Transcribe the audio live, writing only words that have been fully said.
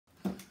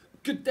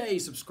Good day,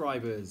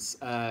 subscribers.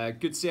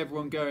 Good to see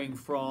everyone going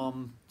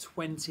from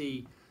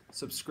 20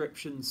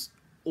 subscriptions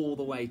all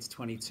the way to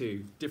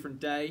 22. Different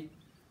day,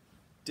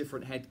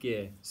 different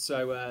headgear.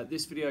 So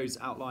this video is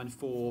outlined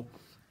for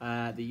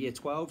the year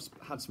 12s.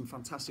 Had some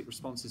fantastic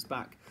responses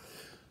back.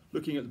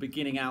 Looking at the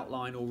beginning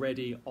outline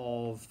already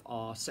of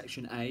our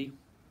section A,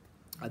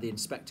 the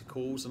inspector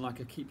calls, and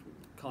like I keep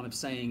kind of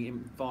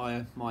saying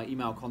via my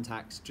email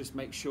contacts, just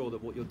make sure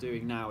that what you're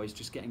doing now is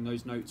just getting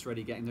those notes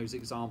ready, getting those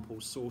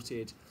examples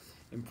sorted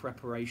in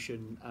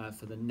preparation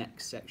for the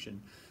next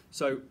section.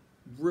 So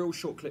real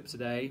short clip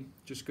today,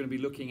 just going to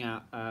be looking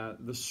at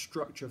the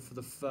structure for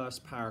the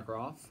first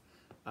paragraph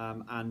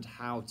and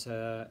how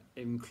to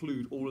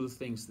include all of the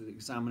things that the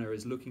examiner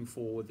is looking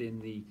for within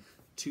the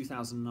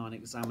 2009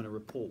 examiner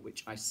report,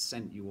 which I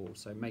sent you all.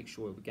 So make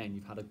sure, again,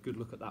 you've had a good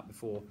look at that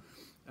before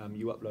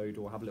you upload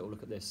or have a little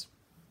look at this.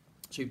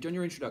 So you've done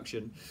your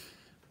introduction,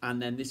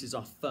 and then this is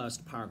our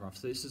first paragraph.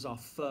 So this is our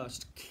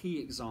first key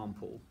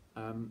example.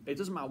 It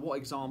doesn't matter what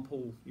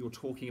example you're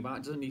talking about.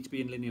 It doesn't need to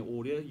be in linear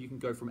order. You can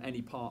go from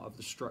any part of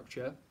the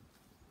structure.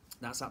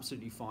 That's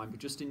absolutely fine, but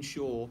just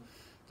ensure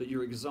that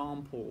your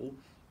example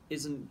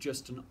isn't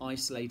just an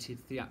isolated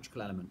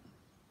theatrical element.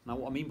 Now,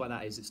 what I mean by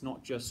that is it's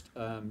not just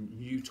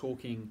you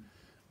talking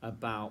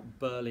about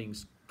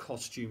Burling's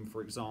costume,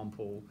 for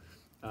example,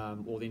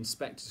 or the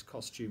inspector's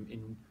costume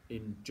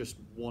in just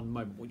one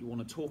moment. What you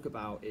want to talk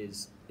about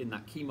is, in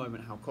that key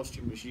moment, how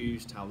costume was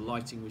used, how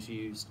lighting was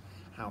used,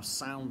 how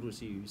sound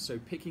was used. So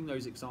picking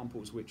those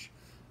examples which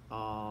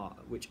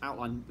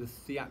outline the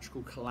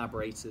theatrical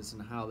collaborators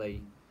and how they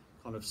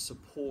kind of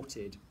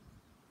supported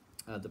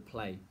the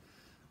play.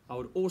 I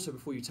would also,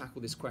 before you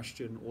tackle this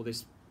question or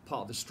this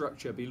part of the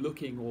structure, be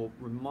looking or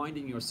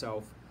reminding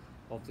yourself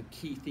of the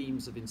key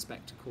themes of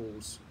inspector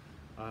calls.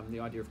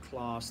 The idea of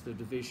class, the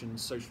division,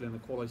 social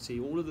inequality,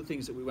 all of the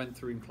things that we went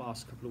through in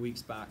class a couple of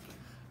weeks back.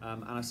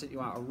 And I sent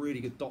you out a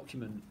really good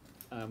document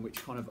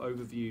which kind of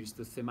overviews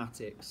the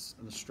thematics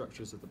and the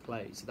structures of the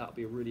play. So that would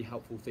be a really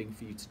helpful thing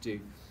for you to do.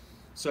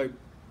 So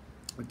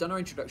we've done our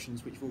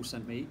introductions, which you've all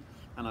sent me,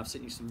 and I've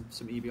sent you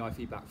some EBI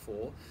feedback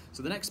for.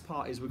 So the next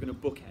part is we're going to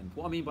bookend.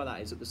 What I mean by that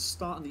is at the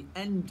start and the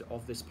end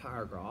of this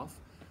paragraph,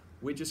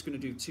 we're just going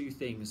to do two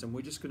things, and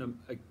we're just going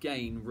to,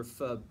 again,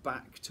 refer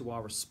back to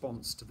our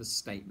response to the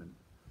statement.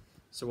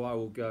 So I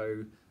will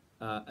go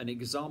an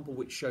example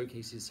which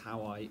showcases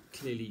how I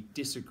clearly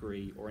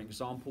disagree, or an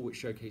example which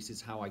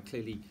showcases how I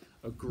clearly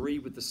agree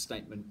with the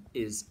statement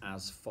is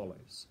as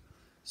follows.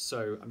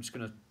 So I'm just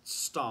going to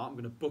start, I'm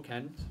going to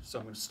bookend, so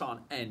I'm going to start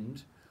and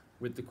end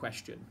with the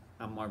question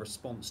and my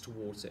response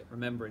towards it.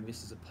 Remembering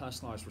this is a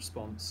personalised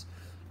response,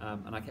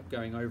 and I kept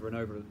going over and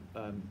over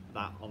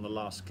that on the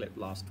last clip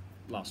last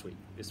week,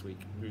 this week,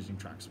 losing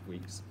tracks of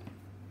weeks.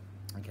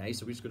 Okay,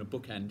 so we're just going to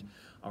bookend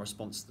our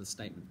response to the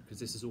statement, because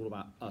this is all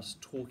about us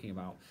talking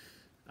about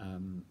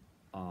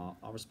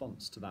our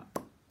response to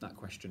that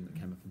question that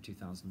came up in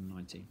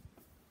 2019.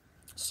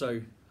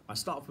 So I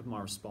start off with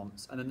my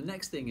response, and then the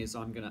next thing is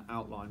I'm going to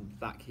outline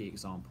that key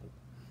example.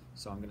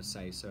 So I'm going to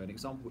say, so an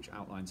example which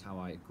outlines how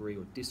I agree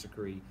or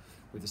disagree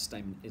with the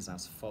statement is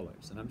as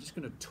follows. And I'm just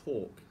going to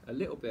talk a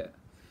little bit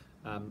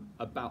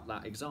about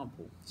that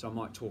example. So I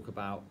might talk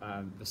about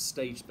the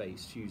stage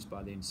space used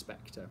by the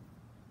inspector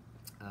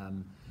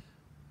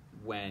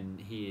when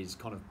he is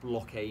kind of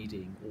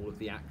blockading all of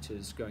the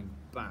actors going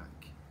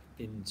back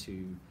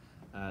into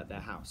their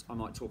house. I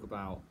might talk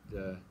about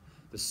the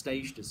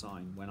stage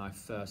design when I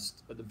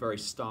first, at the very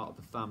start of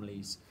the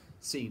family's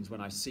scenes,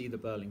 when I see the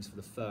Burlings for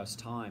the first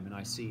time and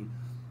I see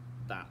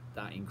that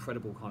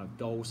incredible kind of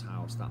doll's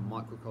house, that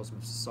microcosm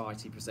of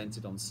society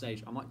presented on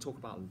stage. I might talk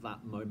about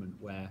that moment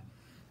where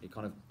it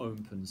kind of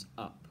opens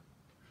up.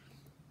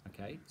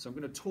 Okay, so I'm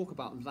going to talk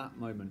about that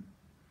moment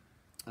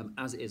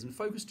as it is, and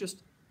focus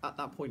just at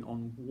that point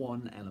on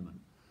one element.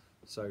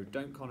 So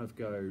don't kind of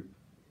go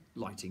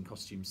lighting,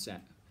 costume,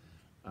 set,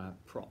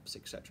 props,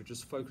 etc.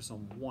 Just focus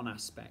on one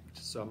aspect.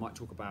 So I might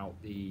talk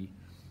about the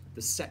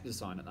set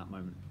design at that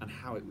moment and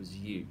how it was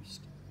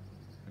used.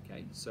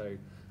 Okay, so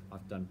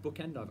I've done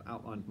bookend, I've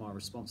outlined my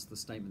response to the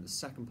statement. The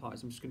second part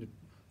is I'm just going to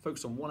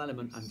focus on one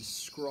element and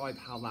describe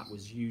how that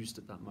was used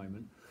at that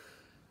moment.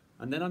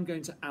 And then I'm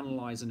going to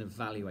analyse and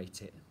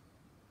evaluate it.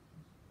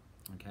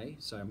 Okay,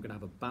 so I'm going to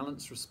have a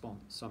balanced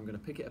response. So I'm going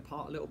to pick it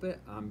apart a little bit.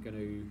 I'm going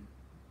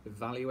to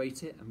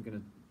evaluate it. I'm going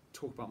to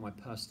talk about my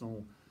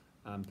personal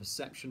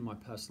perception, my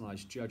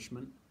personalised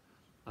judgment.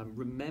 I'm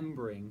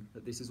remembering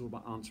that this is all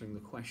about answering the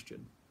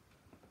question.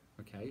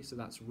 Okay, so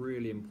that's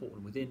really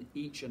important. Within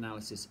each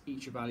analysis,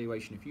 each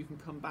evaluation, if you can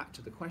come back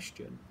to the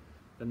question,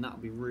 then that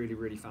would be really,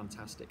 really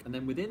fantastic. And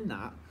then within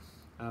that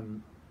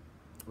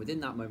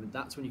moment,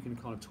 that's when you can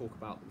kind of talk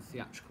about the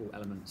theatrical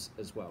elements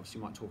as well. So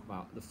you might talk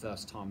about the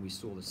first time we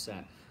saw the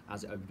set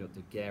as it opened up,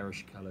 the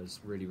garish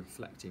colours really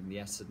reflecting the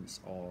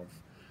essence of,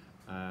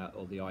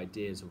 or the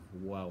ideas of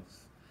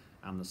wealth,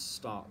 and the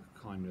stark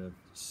kind of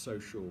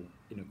social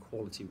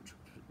inequality which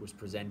was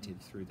presented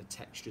through the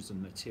textures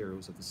and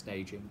materials of the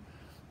staging.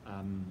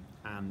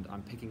 And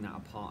I'm picking that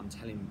apart and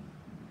telling,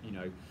 you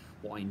know,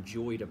 what I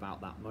enjoyed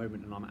about that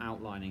moment, and I'm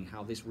outlining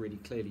how this really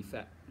clearly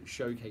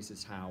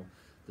showcases how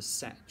the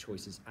set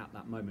choices at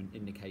that moment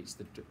indicates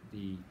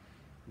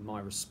my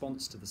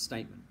response to the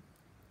statement.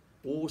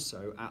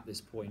 Also, at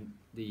this point,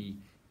 the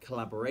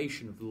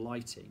collaboration of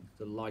lighting.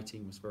 The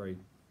lighting was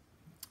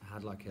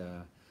had like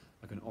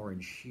an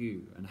orange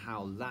hue, and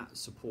how that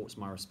supports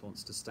my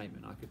response to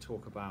statement. I could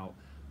talk about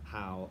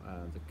how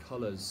the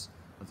colours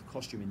of the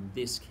costume in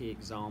this key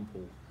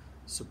example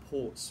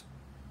supports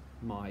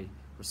my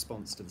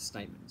response to the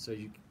statement. So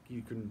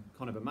you can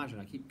kind of imagine,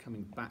 I keep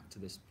coming back to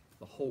this,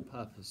 the whole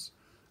purpose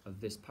of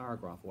this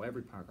paragraph, or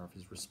every paragraph,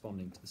 is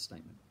responding to the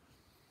statement.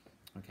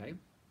 Okay,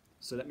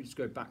 so let me just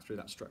go back through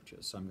that structure.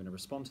 So I'm going to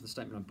respond to the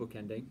statement I'm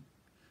bookending,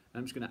 and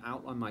I'm just going to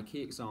outline my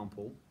key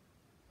example,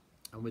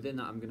 and within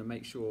that I'm going to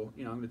make sure,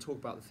 I'm going to talk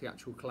about the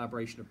actual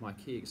collaboration of my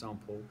key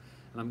example,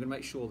 and I'm going to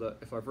make sure that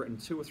if I've written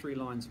 2 or 3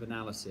 lines of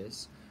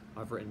analysis,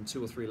 I've written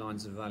 2 or 3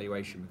 lines of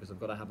evaluation, because I've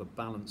got to have a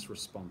balanced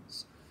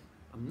response.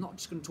 I'm not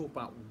just going to talk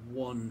about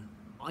one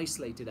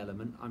isolated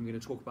element, I'm going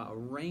to talk about a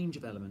range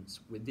of elements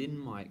within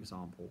my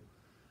example,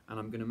 and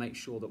I'm going to make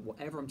sure that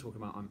whatever I'm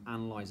talking about, I'm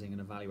analysing and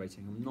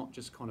evaluating. I'm not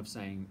just kind of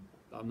saying,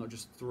 I'm not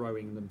just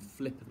throwing them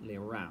flippantly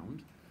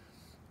around.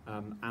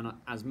 And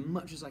as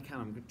much as I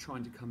can, I'm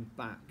trying to come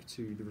back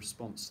to the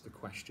response to the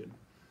question.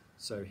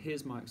 So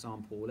here's my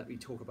example, let me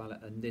talk about it,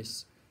 and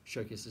this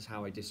showcases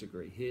how I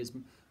disagree.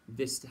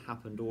 This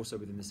happened also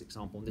within this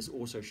example, and this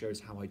also shows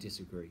how I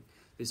disagree.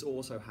 This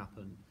also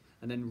happened.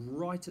 And then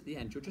right at the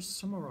end, you're just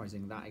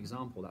summarising that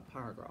example, that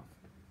paragraph.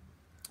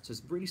 So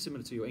it's really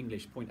similar to your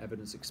English point,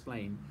 evidence,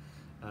 explain.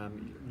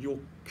 You're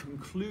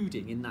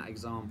concluding in that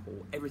example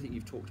everything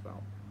you've talked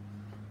about.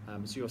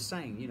 So you're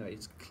saying,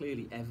 it's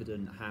clearly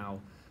evident how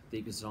the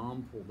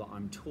example that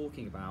I'm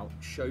talking about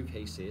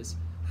showcases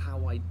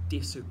how I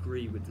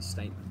disagree with the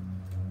statement.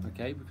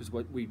 Okay, because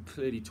we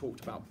clearly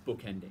talked about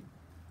bookending.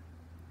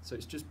 So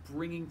it's just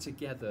bringing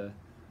together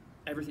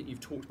everything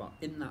you've talked about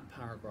in that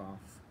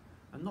paragraph,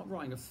 and not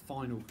writing a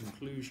final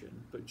conclusion,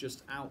 but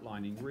just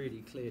outlining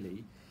really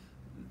clearly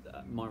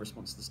my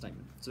response to the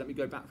statement. So let me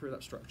go back through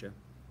that structure.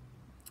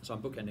 So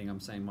I'm bookending, I'm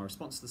saying my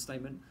response to the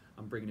statement,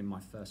 I'm bringing in my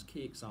first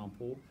key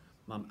example,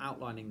 I'm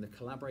outlining the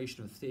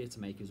collaboration of theatre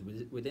makers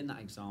within that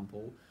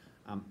example,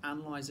 I'm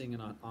analysing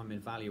and I'm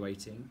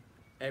evaluating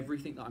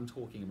everything that I'm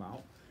talking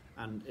about,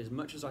 and as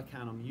much as I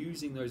can, I'm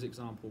using those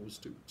examples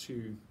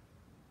to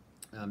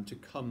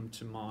come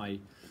to my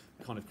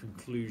kind of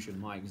conclusion,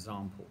 my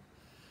example.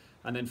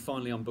 And then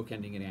finally I'm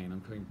bookending it again,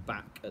 I'm coming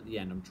back at the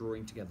end, I'm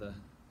drawing together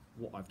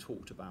what I've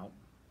talked about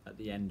at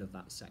the end of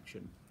that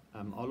section.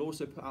 I'll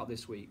also put out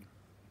this week,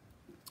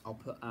 I'll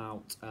put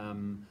out,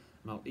 and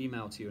I'll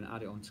email to you and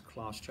add it onto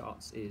class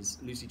charts, is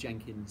Lucy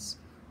Jenkins'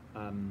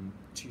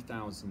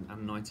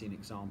 2019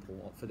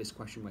 example for this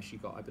question, where she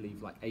got, I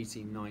believe, like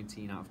 18,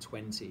 19 out of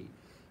 20.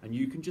 And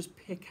you can just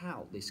pick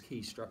out this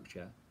key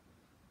structure.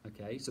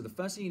 Okay, so the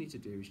first thing you need to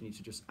do is you need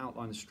to just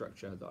outline the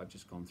structure that I've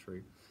just gone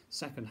through.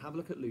 Second, have a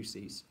look at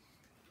Lucy's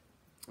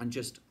and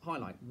just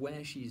highlight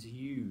where she's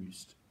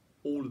used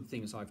all of the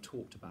things I've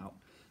talked about.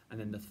 And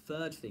then the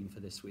third thing for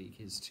this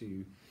week is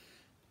to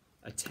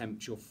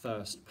attempt your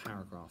first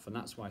paragraph. And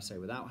that's why I say,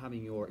 without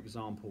having your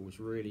examples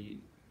really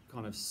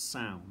kind of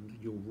sound,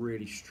 you'll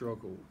really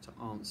struggle to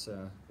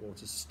answer or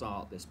to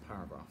start this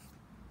paragraph.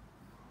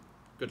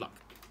 Good luck.